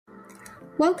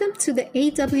Welcome to the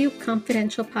AW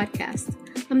Confidential podcast.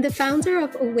 I'm the founder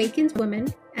of Awakened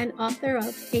Women and author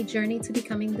of A Journey to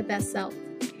Becoming the Best Self.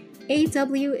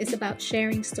 AW is about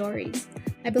sharing stories.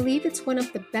 I believe it's one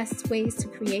of the best ways to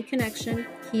create connection,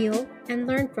 heal, and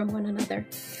learn from one another.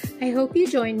 I hope you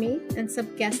join me and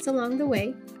some guests along the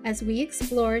way as we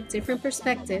explore different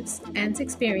perspectives and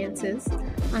experiences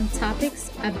on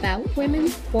topics about women,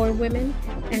 for women,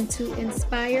 and to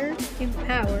inspire,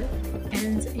 empower,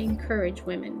 and encourage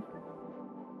women.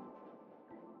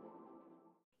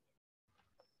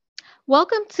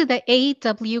 Welcome to the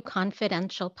AW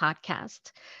Confidential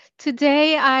podcast.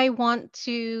 Today, I want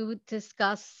to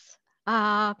discuss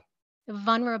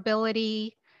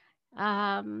vulnerability,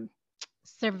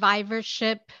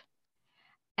 survivorship,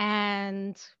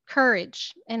 and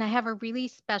courage. And I have a really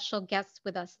special guest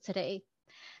with us today.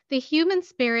 The human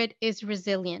spirit is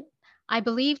resilient. I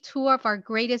believe two of our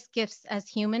greatest gifts as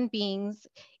human beings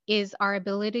is our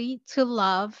ability to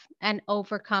love and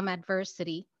overcome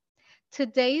adversity.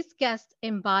 Today's guest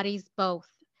embodies both.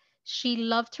 She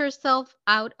loved herself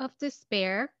out of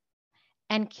despair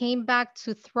and came back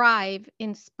to thrive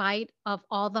in spite of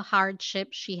all the hardship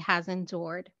she has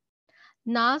endured.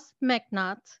 Naz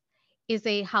Meknat is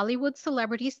a Hollywood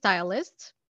celebrity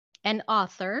stylist and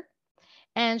author,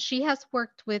 and she has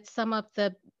worked with some of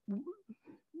the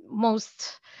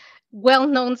most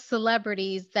well-known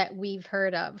celebrities that we've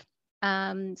heard of.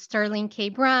 Sterling K.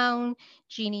 Brown,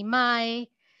 Jeannie Mai,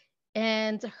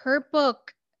 and her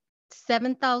book,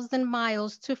 7,000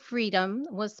 Miles to Freedom,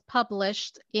 was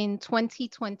published in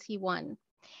 2021,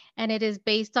 and it is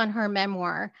based on her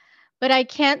memoir. But I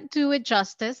can't do it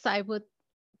justice. I would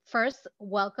first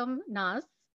welcome Naz.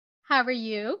 How are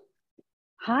you?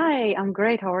 Hi, I'm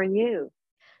great. How are you?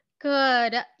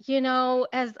 Good. You know,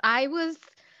 as I was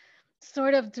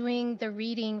sort of doing the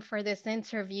reading for this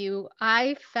interview,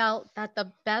 I felt that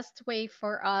the best way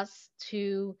for us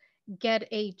to get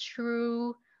a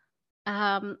true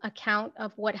account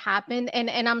of what happened,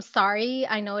 and I'm sorry,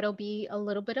 I know it'll be a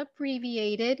little bit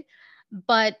abbreviated,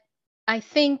 but I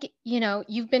think,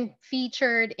 you've been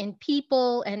featured in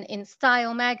People and in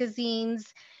Style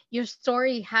magazines. Your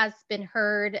story has been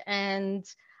heard, and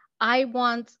I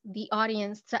want the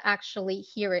audience to actually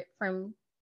hear it from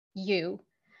you.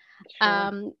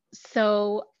 Sure.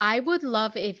 So I would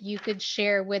love if you could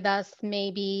share with us,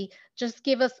 maybe just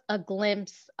give us a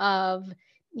glimpse of,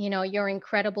 your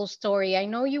incredible story. I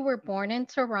know you were born in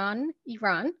Tehran,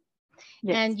 Iran,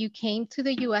 Yes. and you came to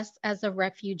the US as a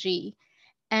refugee,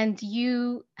 and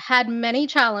you had many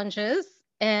challenges.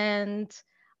 And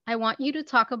I want you to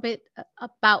talk a bit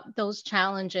about those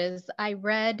challenges. I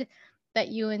read that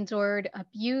you endured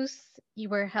abuse, you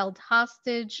were held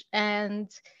hostage,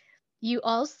 and you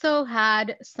also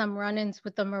had some run-ins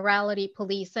with the morality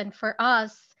police. And for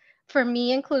us, for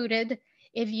me included,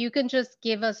 if you can just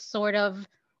give us sort of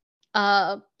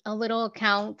a little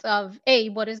account of, A,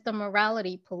 what is the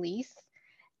morality police?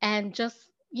 And just,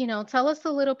 tell us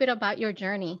a little bit about your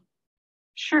journey.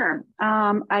 Sure.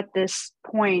 At this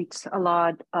point, a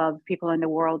lot of people in the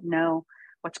world know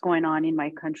what's going on in my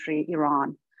country,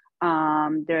 Iran.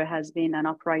 There has been an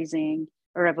uprising,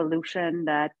 a revolution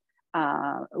that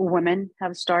women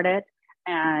have started,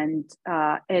 and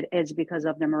it is because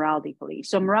of the morality police.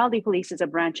 So, morality police is a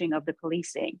branching of the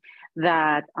policing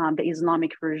that the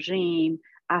Islamic regime,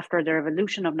 after the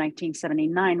revolution of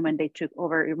 1979, when they took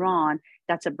over Iran,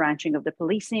 that's a branching of the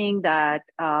policing that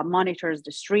monitors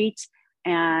the streets,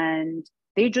 and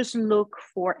they just look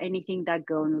for anything that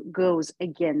goes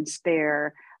against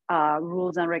their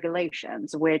rules and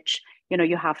regulations, which,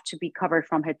 you have to be covered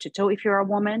from head to toe if you're a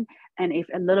woman. And if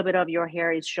a little bit of your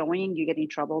hair is showing, you get in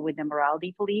trouble with the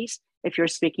morality police. If you're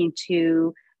speaking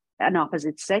to an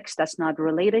opposite sex that's not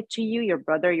related to you, your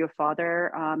brother, your father,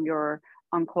 your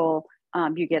uncle,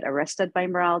 you get arrested by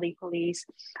morality police.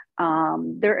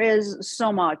 There is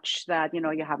so much that,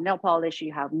 you have nail polish,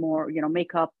 you have more,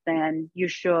 makeup than you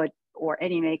should, or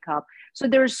any makeup. So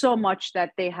there's so much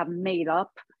that they have made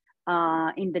up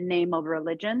in the name of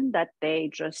religion, that they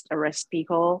just arrest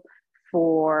people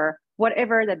for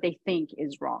whatever that they think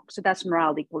is wrong. So that's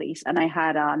morality police. And I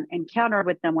had an encounter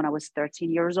with them when I was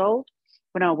 13 years old,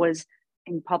 when I was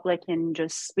in public and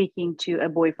just speaking to a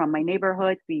boy from my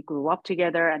neighborhood. We grew up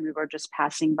together, and we were just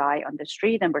passing by on the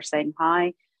street and we're saying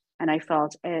hi. And I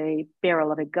felt a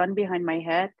barrel of a gun behind my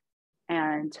head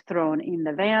and thrown in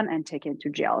the van and taken to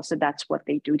jail. So that's what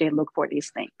they do. They look for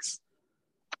these things.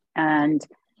 And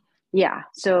yeah,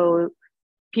 so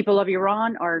people of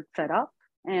Iran are fed up,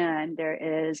 and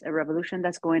there is a revolution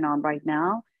that's going on right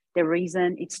now. The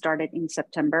reason it started in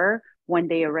September when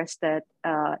they arrested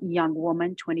a young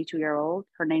woman, 22-year-old.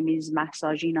 Her name is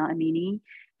Mahsajina Amini,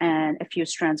 and a few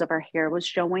strands of her hair was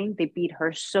showing. They beat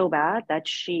her so bad that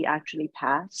she actually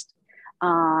passed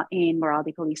in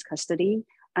Maradi police custody.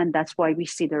 And that's why we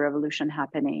see the revolution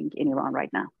happening in Iran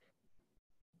right now.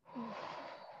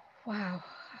 Wow.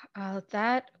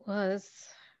 That was,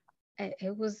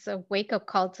 it was a wake up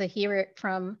call to hear it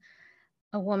from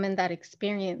a woman that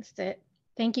experienced it.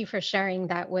 Thank you for sharing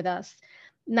that with us.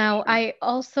 Now, Sure. I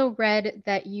also read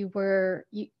that you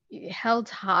held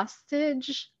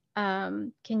hostage.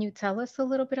 Can you tell us a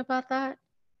little bit about that?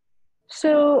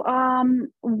 So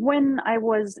when I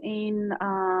was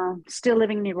still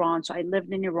living in Iran, so I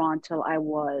lived in Iran till I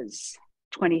was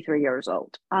 23 years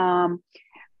old.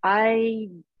 I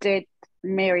did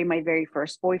marry my very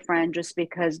first boyfriend just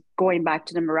because going back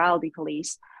to the morality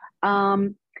police,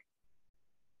 um,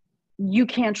 you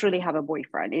can't really have a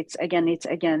boyfriend. It's against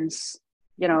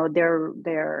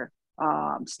their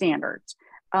standards.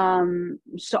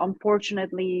 So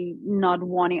unfortunately, not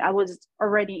wanting, I was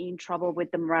already in trouble with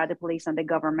the Murada police and the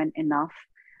government enough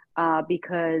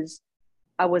because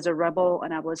I was a rebel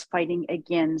and I was fighting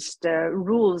against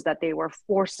rules that they were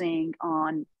forcing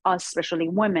on us, especially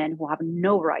women who have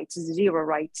no rights, zero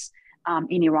rights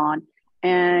in Iran.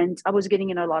 And I was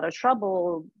getting in a lot of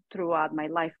trouble throughout my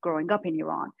life growing up in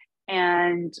Iran.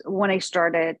 And when I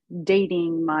started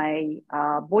dating my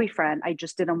boyfriend, I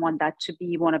just didn't want that to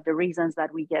be one of the reasons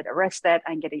that we get arrested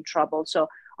and get in trouble. So,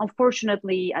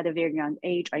 unfortunately, at a very young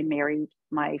age, I married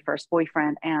my first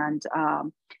boyfriend, and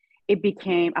it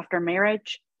became after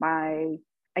marriage. I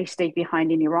stayed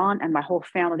behind in Iran, and my whole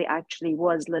family actually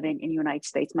was living in the United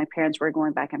States. My parents were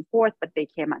going back and forth, but they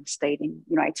came and stayed in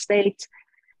the United States.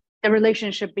 The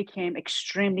relationship became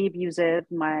extremely abusive.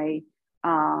 My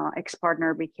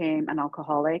ex-partner became an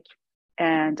alcoholic,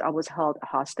 and I was held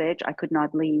hostage. I could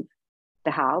not leave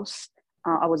the house.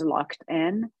 I was locked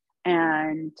in,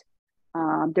 and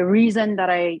the reason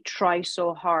that I try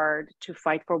so hard to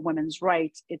fight for women's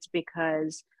rights, it's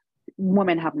because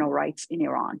women have no rights in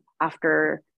Iran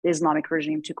after the Islamic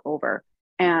regime took over,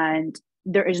 and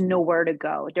there is nowhere to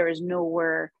go. There is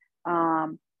nowhere,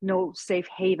 no safe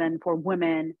haven for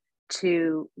women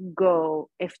to go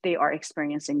if they are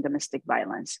experiencing domestic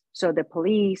violence. So the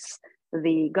police,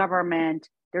 the government,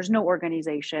 there's no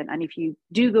organization, and if you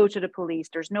do go to the police,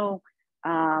 there's no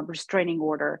restraining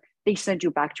order. They send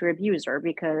you back to your abuser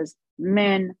because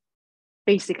men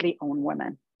basically own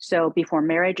women. So before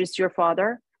marriage is your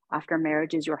father, after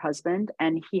marriage is your husband,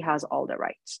 and he has all the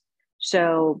rights.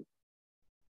 So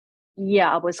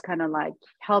yeah, I was kind of like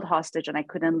held hostage, and I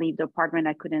couldn't leave the apartment.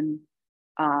 I couldn't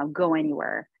go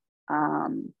anywhere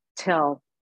till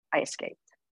I escaped.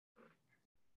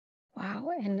 Wow.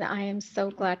 And I am so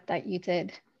glad that you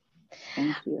did.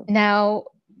 Thank you. Now,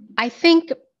 I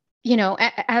think,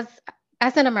 as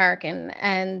an American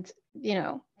and,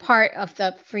 part of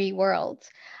the free world,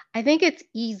 I think it's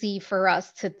easy for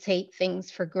us to take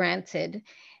things for granted.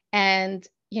 And,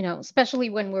 especially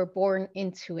when we're born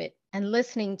into it. And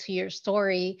listening to your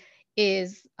story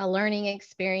is a learning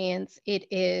experience. It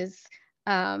is,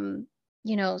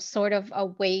 sort of a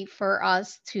way for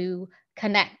us to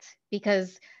connect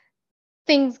because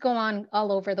things go on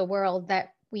all over the world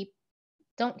that we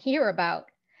don't hear about.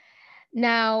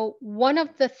 Now, one of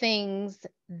the things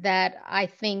that I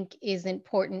think is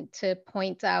important to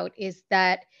point out is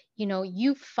that,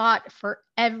 you fought for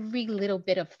every little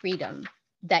bit of freedom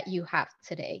that you have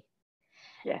today.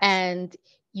 Yes. And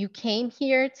you came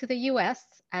here to the US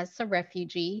as a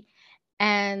refugee.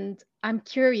 And I'm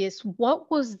curious, what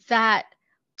was that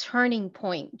turning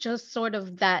point, just sort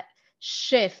of that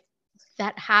shift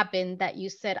that happened that you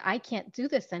said, I can't do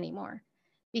this anymore?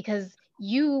 Because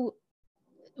you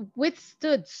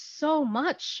withstood so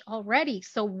much already.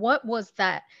 So what was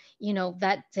that,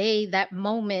 that day, that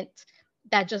moment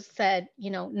that just said,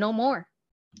 no more?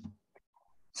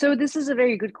 So this is a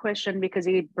very good question because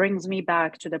it brings me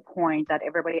back to the point that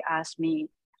everybody asked me,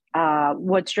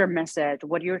 what's your message?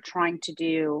 What you're trying to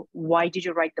do? Why did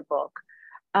you write the book?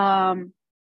 Um,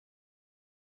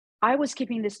 I was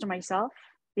keeping this to myself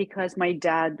because my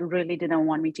dad really didn't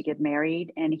want me to get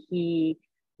married, and he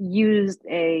used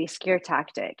a scare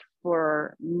tactic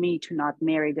for me to not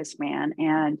marry this man.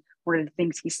 And one of the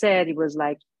things he said, it was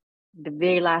like the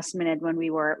very last minute when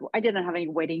I didn't have any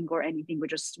wedding or anything. We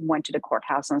just went to the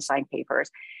courthouse and signed papers.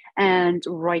 And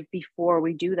right before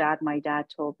we do that, my dad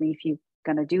told me, if you're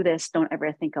going to do this, don't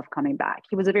ever think of coming back.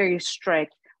 He was a very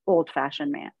strict, old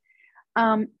fashioned man.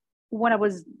 Um, when I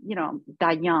was,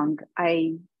 that young,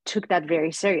 I took that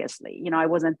very seriously. I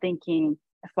wasn't thinking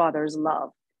a father's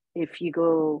love. If you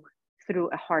go through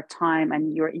a hard time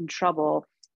and you're in trouble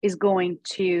is going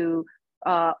to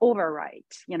overwrite,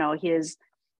 his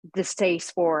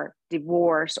distaste for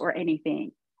divorce or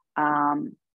anything.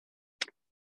 Um,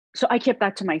 so I kept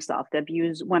that to myself. The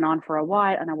abuse went on for a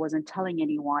while and I wasn't telling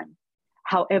anyone.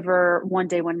 However, one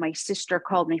day when my sister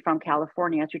called me from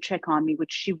California to check on me,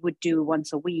 which she would do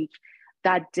once a week,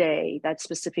 that day, that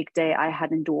specific day, I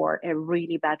had endured a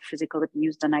really bad physical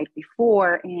abuse the night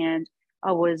before. And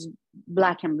I was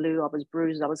black and blue. I was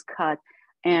bruised. I was cut.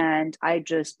 And I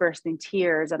just burst in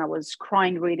tears and I was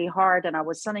crying really hard. And I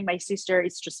was telling my sister,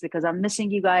 it's just because I'm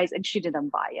missing you guys. And she didn't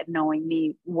buy it, knowing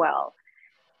me well.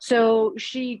 So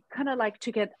she kind of like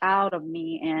took it out of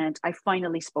me, and I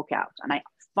finally spoke out and I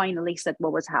finally said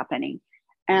what was happening.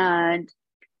 And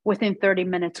within 30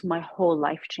 minutes, my whole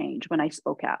life changed when I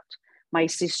spoke out. My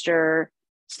sister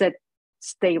said,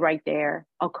 stay right there.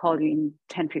 I'll call you in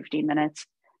 10, 15 minutes.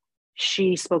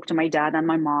 She spoke to my dad and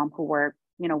my mom, who were,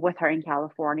 with her in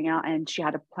California, and she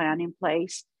had a plan in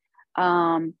place.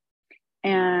 Um,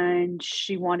 and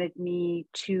she wanted me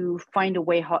to find a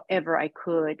way, however I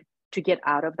could, to get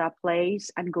out of that place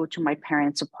and go to my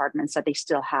parents' apartments that they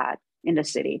still had in the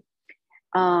city.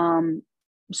 Um,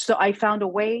 so I found a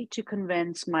way to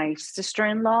convince my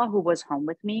sister-in-law, who was home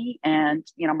with me, and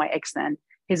my ex and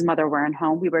his mother weren't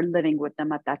home. We were living with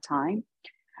them at that time,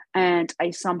 and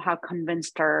I somehow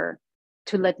convinced her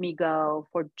to let me go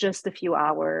for just a few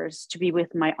hours to be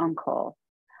with my uncle.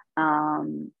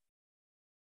 Um,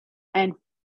 and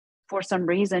for some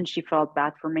reason, she felt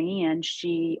bad for me, and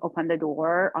she opened the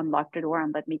door, unlocked the door,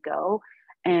 and let me go.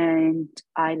 And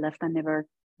I left and never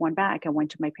went back. I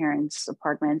went to my parents'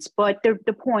 apartments. But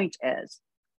the point is,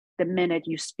 the minute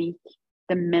you speak,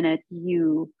 the minute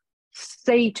you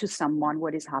say to someone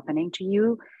what is happening to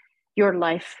you, your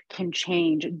life can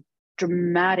change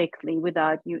dramatically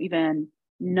without you even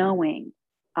knowing.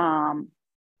 Um,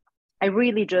 I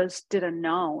really just didn't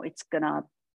know it's gonna,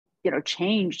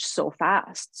 change so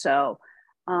fast. So,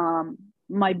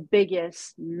 my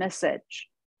biggest message,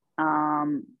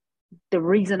 um, the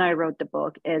reason I wrote the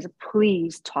book is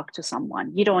please talk to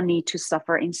someone. You don't need to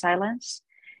suffer in silence.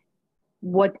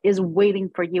 What is waiting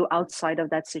for you outside of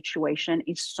that situation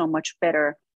is so much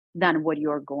better than what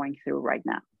you're going through right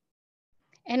now.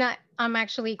 And I'm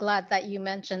actually glad that you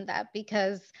mentioned that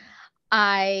because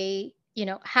having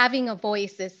a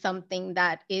voice is something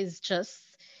that is just,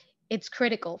 it's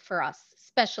critical for us,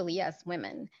 especially as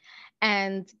women.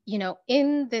 And,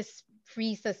 in this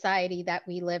free society that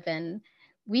we live in,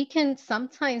 we can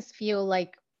sometimes feel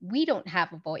like we don't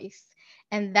have a voice.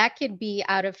 And that could be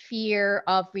out of fear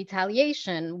of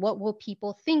retaliation. What will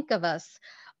people think of us?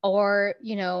 Or,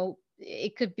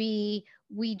 it could be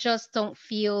we just don't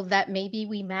feel that maybe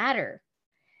we matter.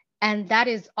 And that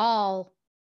is all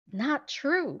not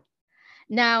true.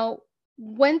 Now,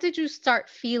 when did you start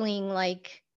feeling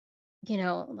like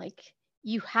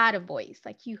you had a voice,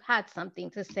 like you had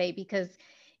something to say? Because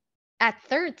at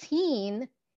 13,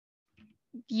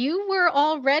 you were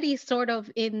already sort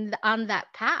of in on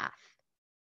that path.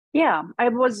 Yeah, I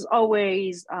was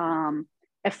always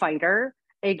a fighter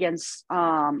against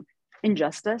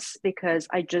injustice, because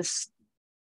I just,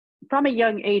 from a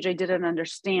young age, I didn't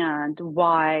understand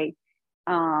why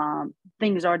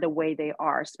things are the way they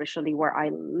are, especially where I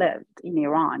lived in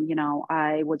Iran.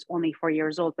 I was only 4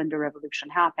 years old when the revolution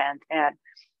happened, and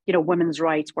women's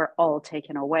rights were all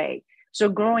taken away. So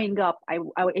growing up,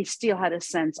 I still had a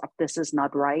sense of this is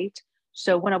not right.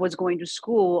 So when I was going to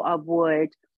school, I would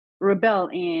rebel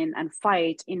in and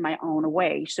fight in my own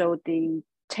way. So the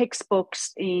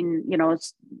textbooks in,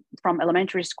 from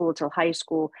elementary school till high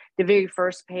school, the very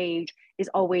first page is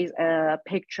always a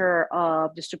picture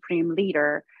of the supreme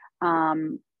leader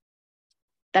um,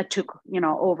 that took,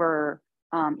 over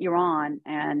Iran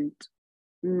and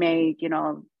made,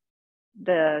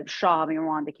 the Shah of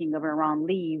Iran, the king of Iran,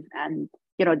 leave. And,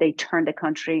 they turned the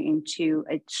country into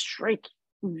a strict,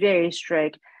 very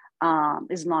strict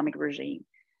Islamic regime.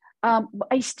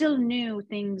 I still knew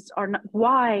things are not,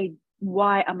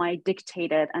 why am I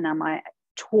dictated and am I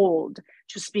told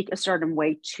to speak a certain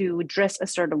way, to dress a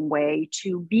certain way,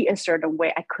 to be a certain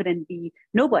way? I couldn't be,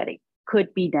 nobody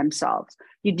could be themselves.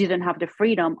 You didn't have the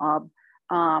freedom of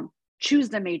choose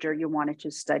the major you wanted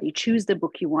to study, choose the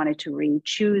book you wanted to read,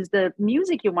 choose the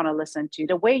music you want to listen to,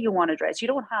 the way you want to dress. You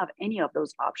don't have any of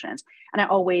those options. And I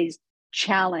always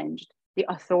challenged the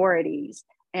authorities.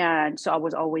 And so I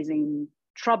was always in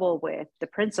trouble with the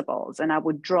principals, and I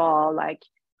would draw like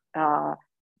uh,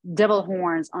 devil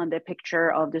horns on the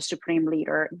picture of the supreme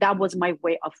leader. That was my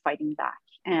way of fighting back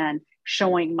and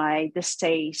showing my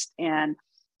distaste and,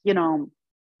 you know,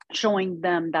 showing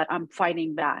them that I'm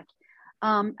fighting back.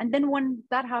 And then when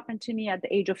that happened to me at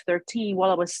the age of 13,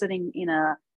 while I was sitting in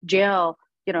a jail,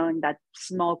 in that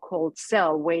small cold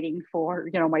cell waiting for,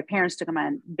 my parents to come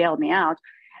and bail me out,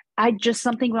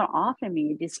 something went off in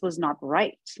me. This was not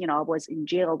right. I was in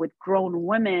jail with grown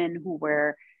women who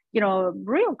were,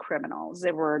 real criminals.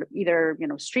 They were either,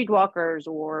 streetwalkers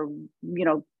or,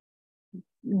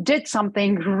 did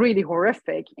something really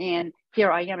horrific. And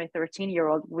here I am, a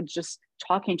 13-year-old, with just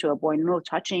talking to a boy, no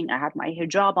touching. I had my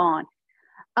hijab on.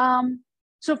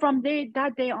 So from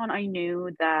that day on, I knew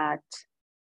that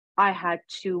I had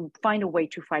to find a way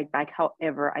to fight back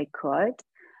however I could.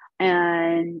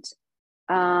 And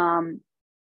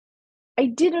I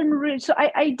didn't really, so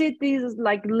I did these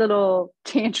like little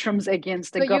tantrums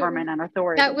against the So you government and that was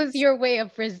authorities. your way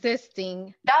of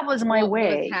resisting That was my what was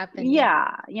way. happening.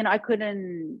 Yeah. I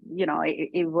couldn't,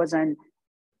 it wasn't,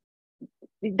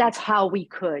 that's how we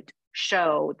could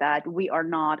show that we are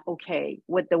not okay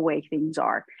with the way things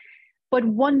are. But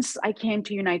once I came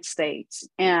to United States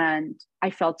and I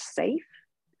felt safe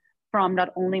from not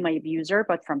only my abuser,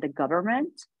 but from the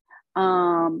government,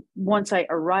 once I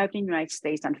arrived in the United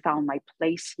States and found my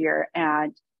place here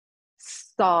and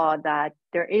saw that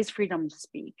there is freedom of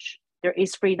speech, there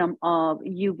is freedom of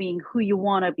you being who you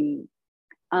want to be,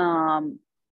 um,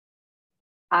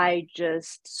 I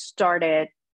just started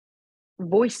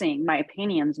voicing my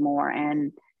opinions more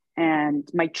and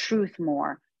my truth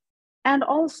more. And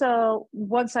also,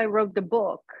 once I wrote the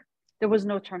book, there was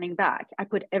no turning back. I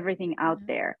put everything out Yeah.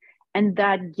 there. And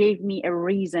that gave me a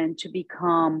reason to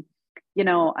become,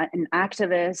 an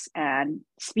activist and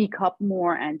speak up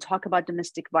more and talk about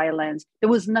domestic violence. There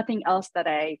was nothing else that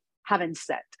I haven't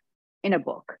said in a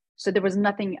book. So there was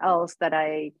nothing else that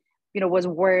I, was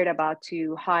worried about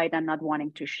to hide and not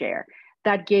wanting to share.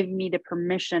 That gave me the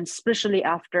permission, especially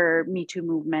after Me Too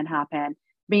movement happened,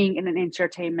 being in an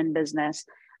entertainment business.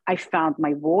 I found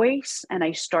my voice and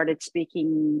I started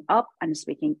speaking up and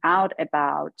speaking out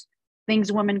about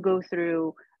things women go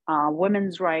through,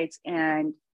 women's rights.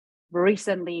 And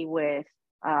recently, with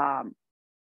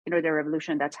the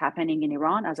revolution that's happening in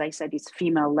Iran, as I said, it's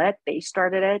female led. They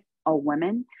started it, all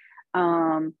women.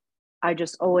 Um, I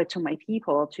just owe it to my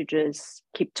people to just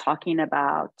keep talking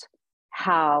about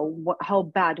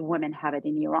how bad women have it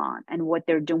in Iran and what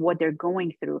they're doing, what they're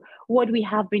going through, what we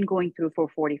have been going through for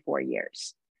 44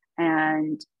 years.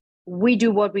 And we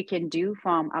do what we can do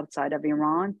from outside of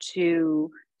Iran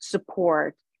to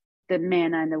support the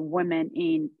men and the women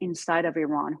inside of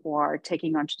Iran who are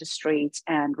taking onto the streets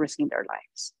and risking their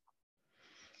lives.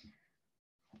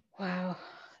 Wow.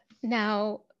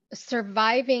 Now,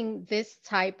 surviving this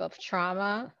type of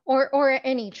trauma or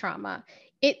any trauma,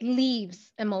 it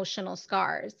leaves emotional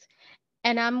scars.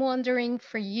 And I'm wondering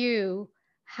for you,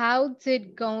 how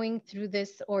did going through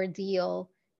this ordeal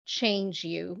change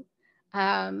you?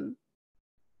 Um,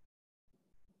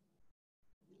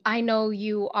 I know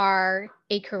you are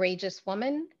a courageous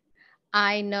woman.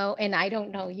 I know, and I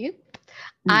don't know you.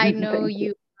 I know Thank you.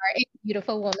 you are a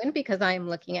beautiful woman because I am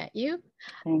looking at you.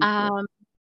 Thank you. Um,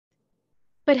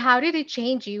 but how did it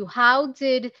change you? How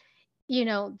did,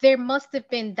 there must have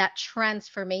been that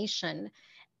transformation,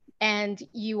 and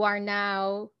you are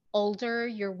now older,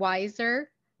 you're wiser.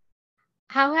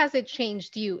 How has it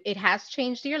changed you? It has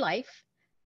changed your life,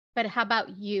 but how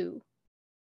about you?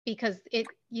 Because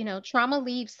trauma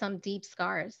leaves some deep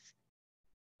scars.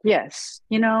 Yes.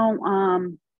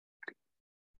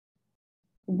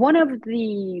 One of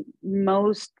the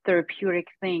most therapeutic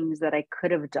things that I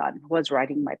could have done was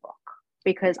writing my book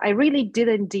because I really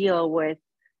didn't deal with,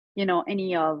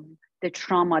 any of the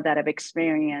trauma that I've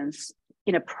experienced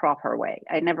in a proper way.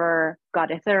 I never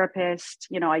got a therapist.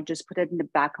 I just put it in the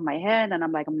back of my head and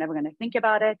I'm like, I'm never going to think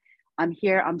about it. I'm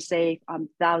here. I'm safe. I'm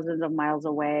thousands of miles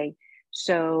away.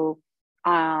 So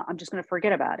I'm just going to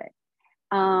forget about it,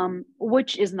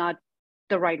 which is not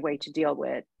the right way to deal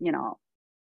with,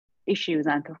 issues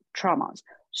and traumas.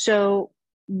 So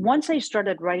once I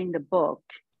started writing the book,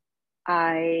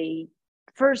 I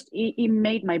first it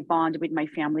made my bond with my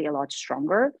family a lot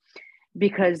stronger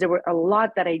because there were a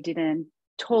lot that I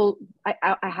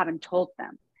haven't told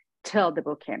them till the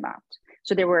book came out.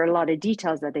 So there were a lot of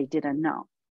details that they didn't know.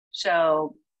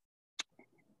 So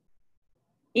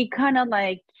it kind of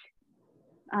like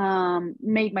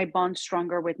made my bond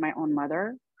stronger with my own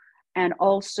mother. And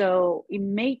also, it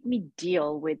made me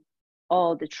deal with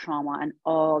all the trauma and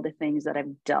all the things that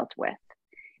I've dealt with.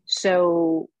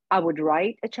 So I would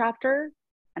write a chapter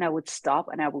and I would stop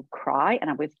and I would cry and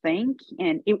I would think,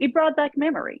 and it brought back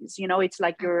memories. It's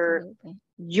like Absolutely.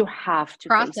 you have to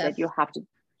face it. Process.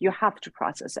 You have to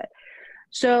process it.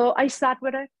 So I sat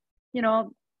with it. You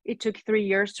know, it took 3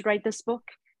 years to write this book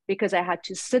because I had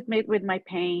to sit with my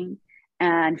pain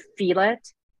and feel it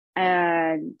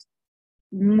and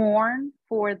mourn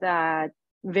for that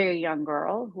very young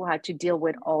girl who had to deal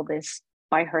with all this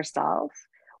by herself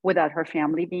without her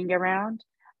family being around.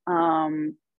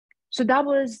 Um, so that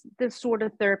was the sort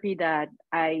of therapy that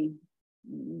I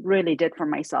really did for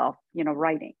myself,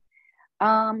 writing.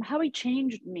 How it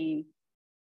changed me,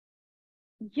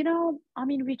 I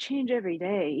mean, we change every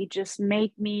day. It just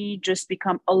made me just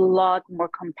become a lot more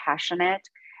compassionate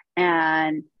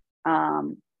and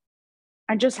um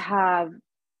and just have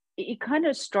it kind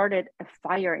of started a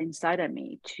fire inside of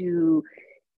me to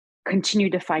continue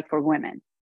to fight for women,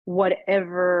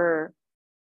 whatever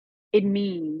it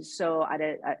means. So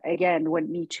again,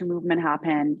 when Me Too movement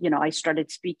happened, I started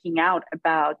speaking out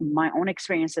about my own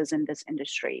experiences in this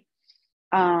industry.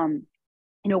 Um,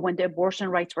 when the abortion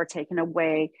rights were taken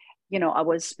away, I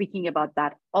was speaking about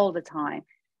that all the time.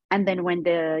 And then when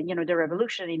the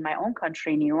revolution in my own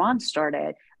country in Iran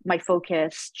started, my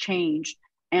focus changed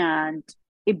and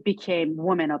it became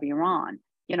women of Iran,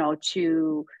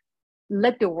 to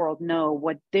let the world know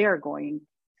what they're going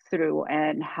through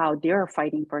and how they're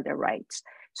fighting for their rights.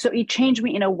 So it changed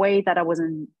me in a way that I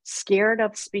wasn't scared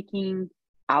of speaking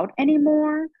out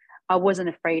anymore. I wasn't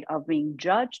afraid of being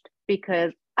judged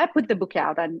because I put the book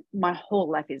out and my whole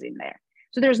life is in there.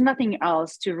 So there's nothing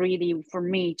else to really, for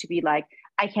me to be like,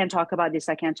 I can't talk about this,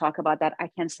 I can't talk about that, I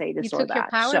can't say You this or took your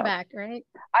that. power So back, right?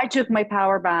 I took my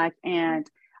power back and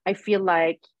I feel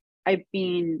like I've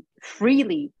been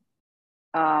freely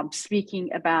speaking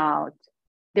about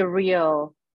the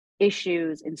real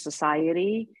issues in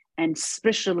society and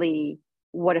especially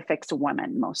what affects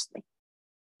women mostly.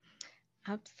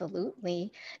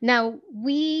 Absolutely. Now,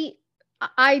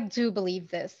 I do believe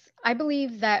this. I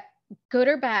believe that good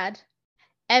or bad,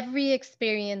 every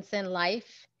experience in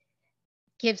life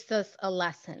gives us a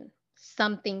lesson,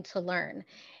 something to learn.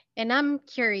 And I'm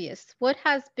curious, what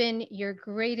has been your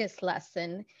greatest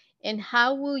lesson, and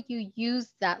how will you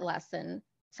use that lesson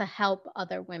to help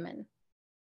other women?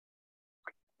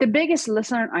 The biggest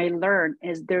lesson I learned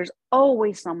is there's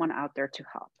always someone out there to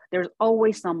help. There's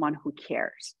always someone who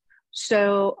cares.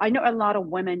 So I know a lot of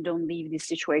women don't leave these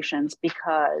situations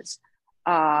because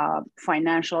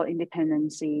financial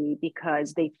independency,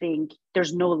 because they think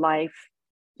there's no life,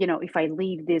 if I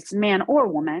leave this man or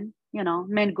woman,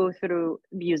 men go through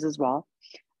abuse as well.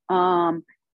 Um,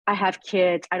 I have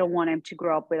kids. I don't want them to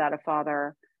grow up without a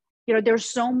father. There's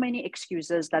so many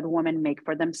excuses that women make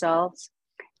for themselves.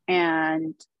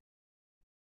 And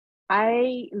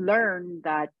I learned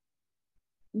that,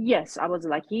 yes, I was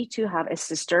lucky to have a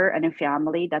sister and a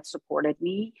family that supported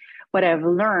me, but I've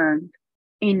learned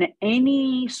in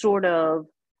any sort of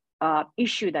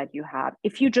issue that you have,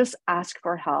 if you just ask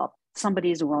for help,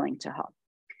 somebody is willing to help.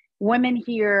 Women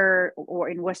here or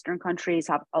in Western countries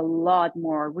have a lot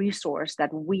more resource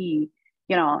that we,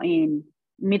 in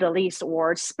Middle East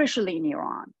or especially in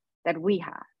Iran, that we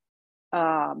have.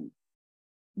 Um,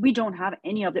 we don't have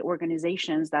any of the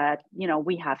organizations that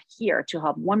we have here to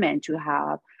help women, to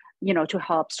have to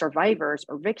help survivors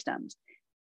or victims.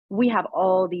 We have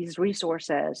all these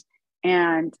resources,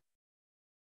 and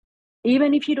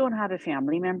even if you don't have a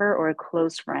family member or a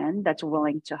close friend that's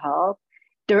willing to help,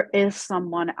 there is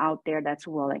someone out there that's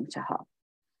willing to help.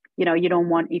 You don't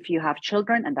want, if you have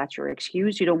children and that's your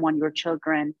excuse, you don't want your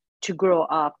children to grow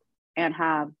up and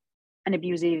have an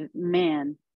abusive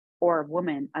man or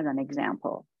woman as an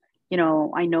example.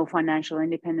 I know financial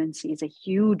independence is a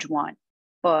huge one,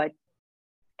 but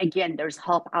again, there's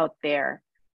help out there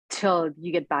till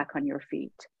you get back on your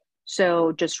feet.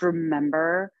 So just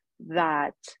remember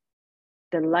that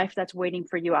the life that's waiting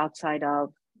for you outside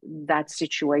of that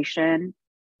situation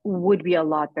would be a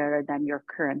lot better than your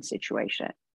current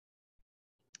situation.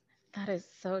 That is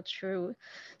so true.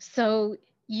 So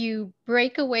you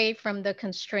break away from the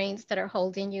constraints that are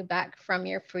holding you back from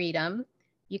your freedom.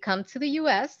 You come to the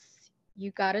US,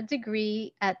 you got a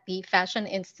degree at the Fashion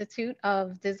Institute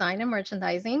of Design and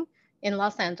Merchandising in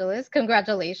Los Angeles.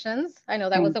 Congratulations. I know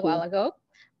that was Thank a while you. ago.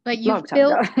 But Long you've time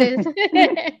ago. built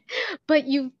this but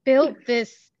you've built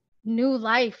this new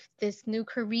life, this new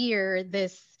career,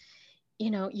 this,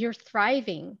 you're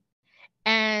thriving.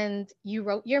 And you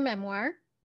wrote your memoir,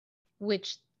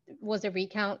 which was a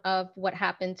recount of what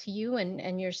happened to you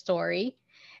and your story.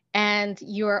 And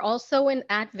you're also an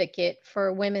advocate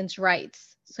for women's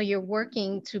rights. So you're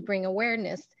working to bring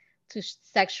awareness to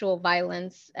sexual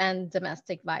violence and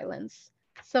domestic violence.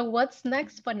 So what's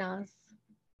next for Naz?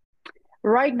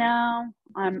 Right now,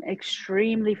 I'm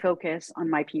extremely focused on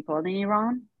my people in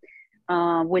Iran.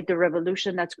 With the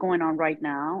revolution that's going on right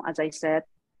now, as I said,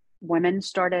 women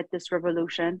started this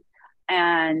revolution,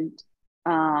 And,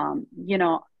 you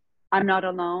know, I'm not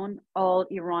alone. All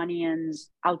Iranians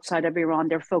outside of Iran,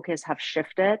 their focus have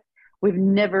shifted. We've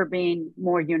never been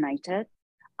more united.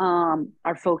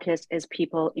 Our focus is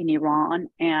people in Iran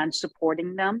and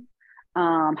supporting them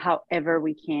however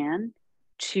we can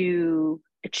to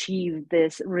achieve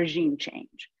this regime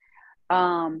change.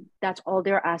 That's all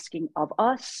they're asking of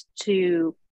us,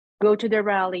 to go to their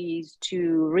rallies, to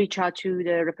reach out to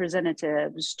the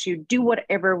representatives, to do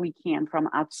whatever we can from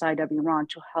outside of Iran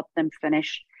to help them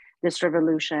finish this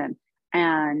revolution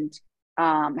and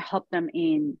help them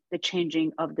in the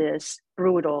changing of this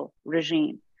brutal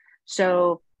regime.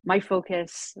 So my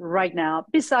focus right now,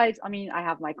 besides, I mean, I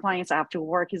have my clients, I have to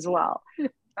work as well.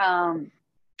 Um,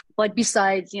 but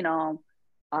besides,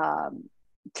 um,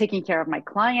 taking care of my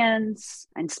clients,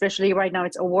 and especially right now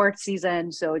it's award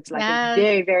season, so it's like a Yes.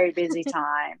 very, very busy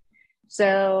time.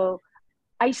 So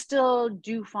I still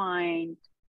do find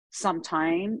some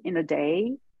time in a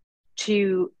day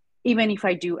to, even if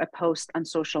I do a post on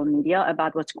social media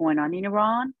about what's going on in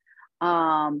Iran.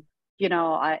 Um,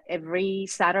 every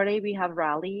Saturday we have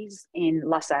rallies in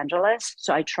Los Angeles, so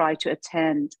I try to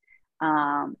attend,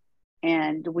 um,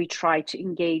 and we try to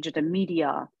engage the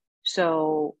media.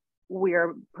 So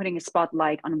we're putting a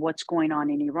spotlight on what's going on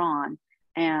in Iran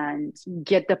and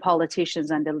get the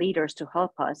politicians and the leaders to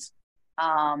help us,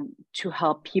 to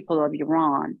help people of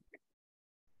Iran,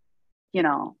 you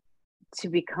know, to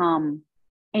become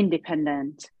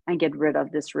independent and get rid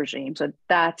of this regime. So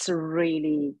that's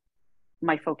really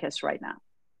my focus right now.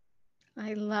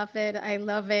 I love it. I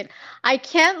love it. I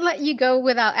can't let you go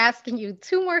without asking you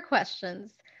two more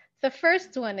questions. The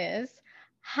first one is,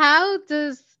 how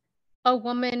does a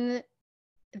woman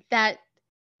that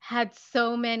had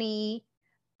so many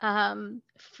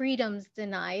freedoms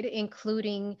denied,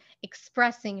 including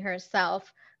expressing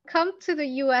herself, come to the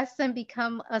US and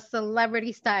become a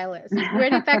celebrity stylist? Where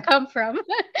did that come from?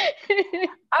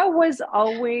 I was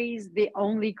always the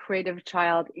only creative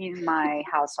child in my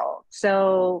household.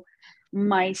 So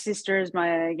my sisters,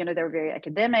 they're very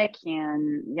academic,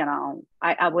 and,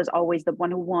 I was always the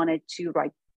one who wanted to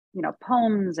write,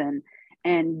 poems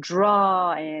and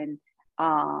draw and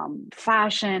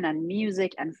fashion and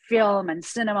music and film and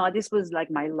cinema. This was like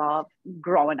my love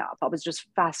growing up. I was just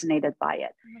fascinated by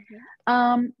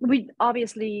it. We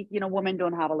obviously, women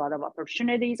don't have a lot of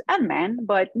opportunities, and men,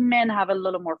 but men have a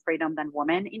little more freedom than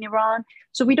women in Iran.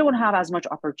 So we don't have as much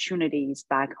opportunities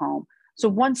back home. So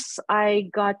once I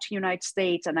got to United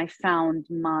States and I found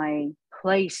my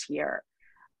place here,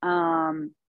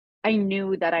 um, I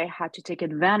knew that I had to take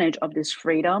advantage of this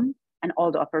freedom and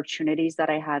all the opportunities that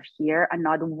I have here and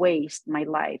not waste my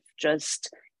life just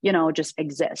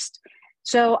exist.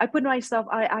 So I put myself,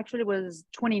 I actually was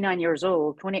 29 years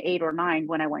old, 28 or 9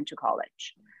 when I went to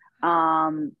college.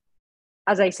 Um,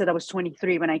 as I said, I was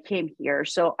 23 when I came here.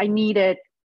 So I needed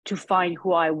to find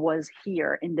who I was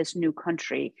here in this new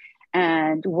country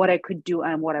and what I could do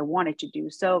and what I wanted to do.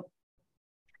 So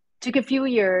took a few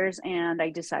years and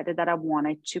I decided that I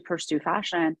wanted to pursue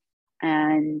fashion.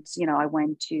 And, I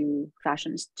went to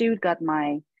Fashion Institute, got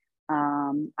my,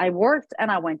 I worked and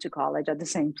I went to college at the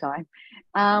same time.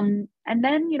 And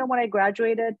then, when I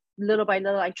graduated, little by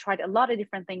little, I tried a lot of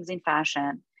different things in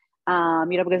fashion,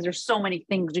 because there's so many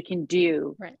things you can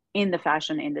do Right. in the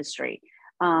fashion industry,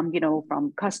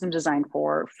 from custom design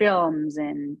for films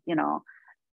and,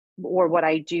 or what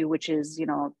I do, which is,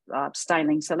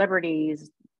 styling celebrities,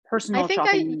 I personal think I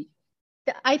shopping.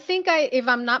 I think if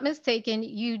I'm not mistaken,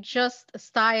 you just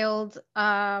styled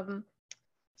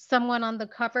someone on the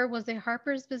cover. Was it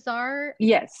Harper's Bazaar?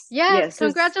 Yes, Yes, yes. She's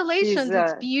congratulations.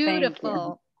 It's thank you.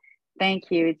 beautiful. Thank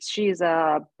you. She's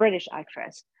a British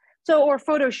actress. So, or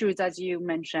photo shoots, as you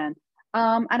mentioned.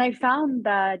 And I found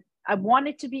that I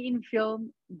wanted to be in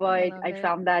film, I but love I it.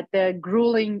 found that the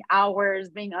grueling hours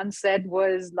being on set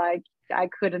was like, I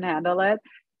couldn't handle it.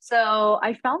 So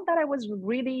I found that I was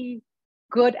really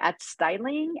good at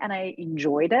styling and I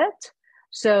enjoyed it.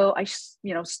 So I,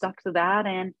 stuck to that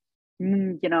and,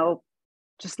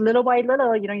 just little by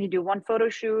little, you do one photo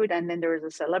shoot and then there's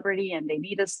a celebrity and they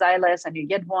need a stylist and you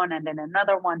get one and then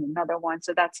another one, another one.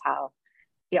 So that's how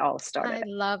it all started. I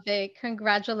love it.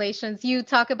 Congratulations. You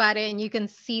talk about it and you can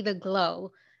see the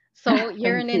glow. So Thank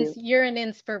you. you're an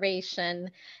inspiration.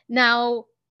 Now,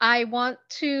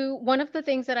 one of the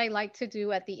things that I like to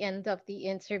do at the end of the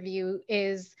interview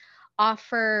is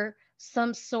offer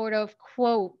some sort of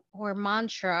quote or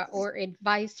mantra or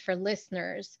advice for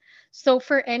listeners. So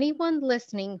for anyone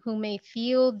listening who may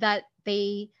feel that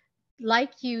they,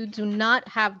 like you, do not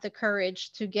have the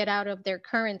courage to get out of their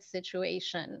current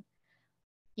situation,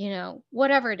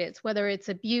 whatever it is, whether it's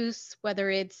abuse, whether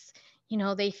it's,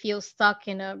 they feel stuck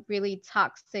in a really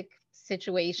toxic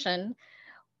situation.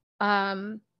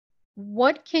 Um,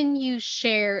 what can you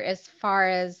share as far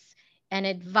as an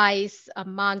advice, a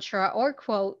mantra, or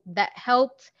quote that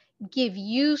helped give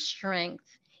you strength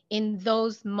in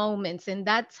those moments, in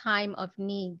that time of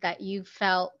need that you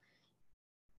felt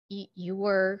you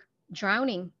were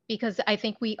drowning? Because I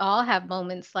think we all have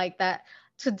moments like that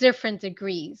to different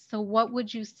degrees. So, what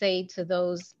would you say to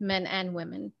those men and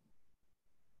women?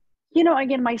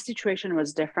 Again, my situation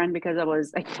was different because I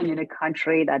was again in a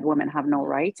country that women have no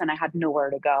rights and I had nowhere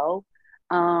to go.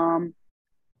 Um,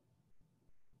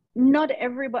 Not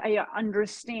everybody, I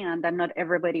understand that not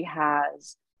everybody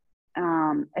has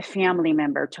a family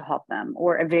member to help them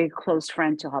or a very close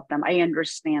friend to help them. I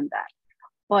understand that.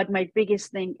 But my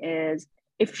biggest thing is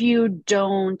if you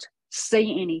don't say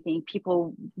anything,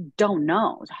 people don't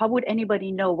know. How would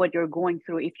anybody know what you're going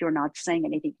through if you're not saying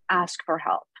anything? Ask for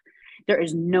help. There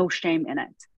is no shame in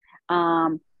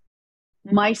it.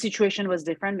 My situation was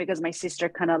different because my sister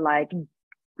kind of like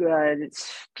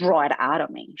draw it out of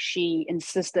me. She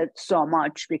insisted so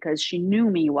much because she knew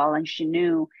me well and she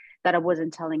knew that I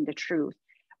wasn't telling the truth.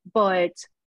 But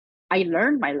I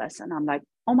learned my lesson. I'm like,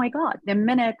 oh my God, the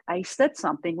minute I said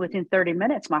something, within 30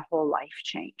 minutes, my whole life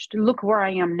changed. Look where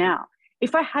I am now.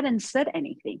 If I hadn't said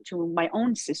anything to my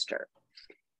own sister,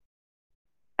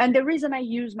 and the reason I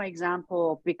use my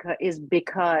example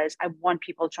because I want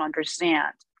people to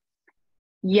understand,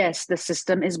 yes, the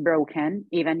system is broken,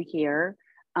 even here.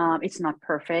 It's not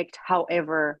perfect.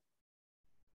 However,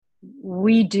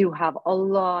 we do have a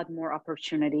lot more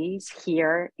opportunities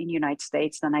here in the United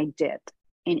States than I did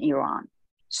in Iran.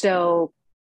 So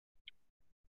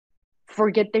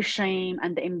forget the shame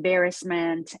and the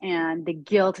embarrassment and the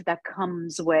guilt that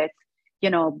comes with,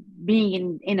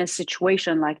 being in a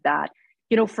situation like that.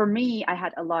 For me, I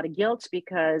had a lot of guilt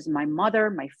because my mother,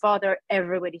 my father,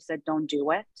 everybody said, don't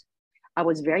do it. I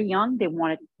was very young. They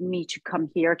wanted me to come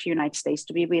here to United States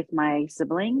to be with my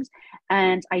siblings,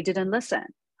 and I didn't listen.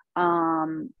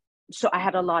 So I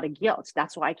had a lot of guilt.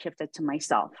 That's why I kept it to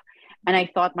myself. And I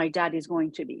thought my dad is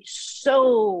going to be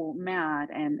so mad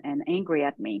and angry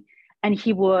at me. And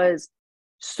he was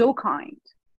so kind.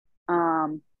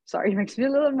 Sorry, it makes me a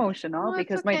little emotional Oh, it's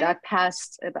because my okay. dad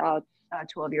passed about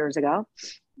 12 years ago.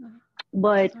 Oh,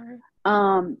 But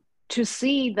sorry. to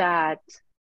see that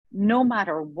no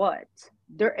matter what,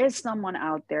 there is someone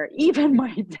out there, even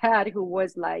my dad, who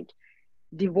was like,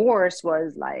 divorce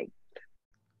was like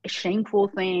a shameful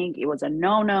thing, it was a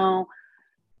no-no,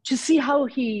 to see how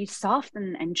he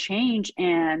softened and changed.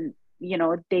 And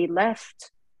they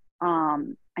left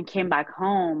and came back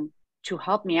home to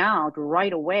help me out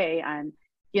right away. And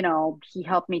he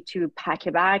helped me to pack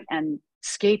a bag and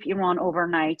escape Iran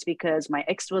overnight because my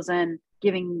ex wasn't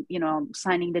giving,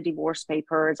 signing the divorce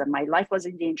papers, and my life was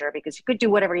in danger because he could do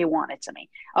whatever he wanted to me.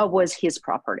 It was his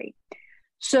property.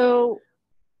 So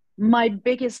my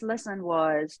biggest lesson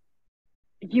was,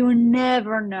 you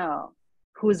never know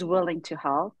who's willing to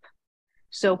help.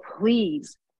 So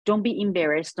please don't be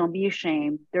embarrassed. Don't be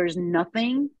ashamed. There's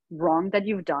nothing wrong that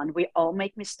you've done. We all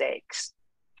make mistakes.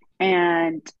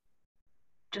 And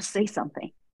just say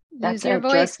something. Use That's your it.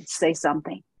 voice. Just say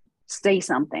something. Say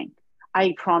something.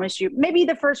 I promise you. Maybe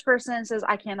the first person says,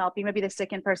 I can't help you. Maybe the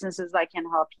second person says, I can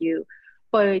help you.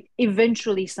 But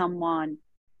eventually someone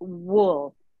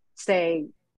will say,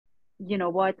 you know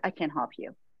what, I can help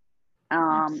you.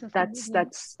 That's Absolutely.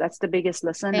 that's that's the biggest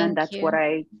lesson, and Thank that's what you.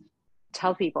 I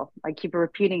tell people. I keep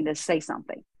repeating this: say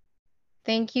something.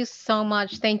 Thank you so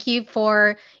much. Thank you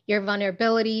for your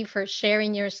vulnerability, for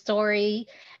sharing your story.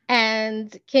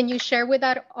 And can you share with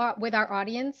our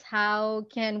audience, how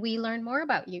can we learn more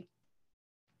about you?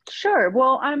 Sure.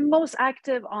 Well, I'm most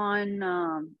active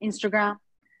on Instagram,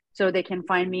 so they can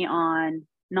find me on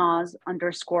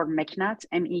Naz_Meknat,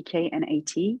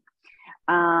 Meknat.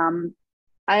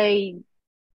 I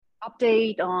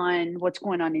update on what's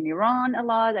going on in Iran a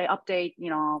lot. I update,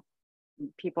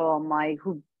 people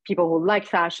on people who like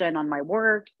fashion on my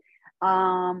work.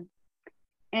 Um,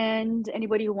 and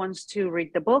anybody who wants to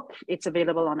read the book, it's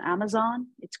available on Amazon.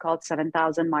 It's called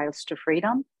 7,000 Miles to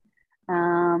Freedom.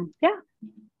 Yeah,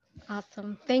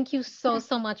 Awesome. Thank you so, yeah,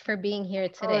 so much for being here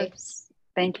of today. course.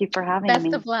 Thank you for having Best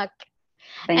me. of luck.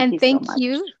 Thank And you so thank much.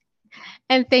 you.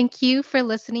 And thank you for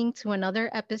listening to another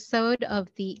episode of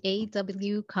the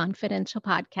AW Confidential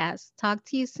Podcast. Talk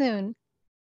to you soon.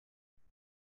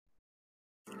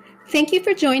 Thank you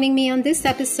for joining me on this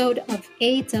episode of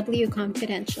AW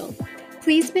Confidential.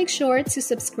 Please make sure to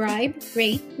subscribe,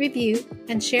 rate, review,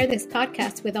 and share this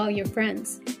podcast with all your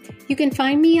friends. You can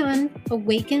find me on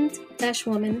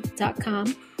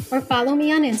awakened-woman.com or follow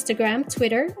me on Instagram,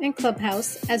 Twitter, and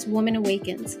Clubhouse as Woman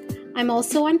Awakens. I'm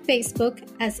also on Facebook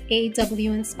as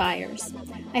AW Inspires.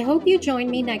 I hope you join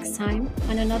me next time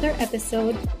on another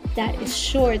episode that is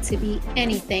sure to be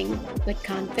anything but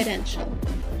confidential.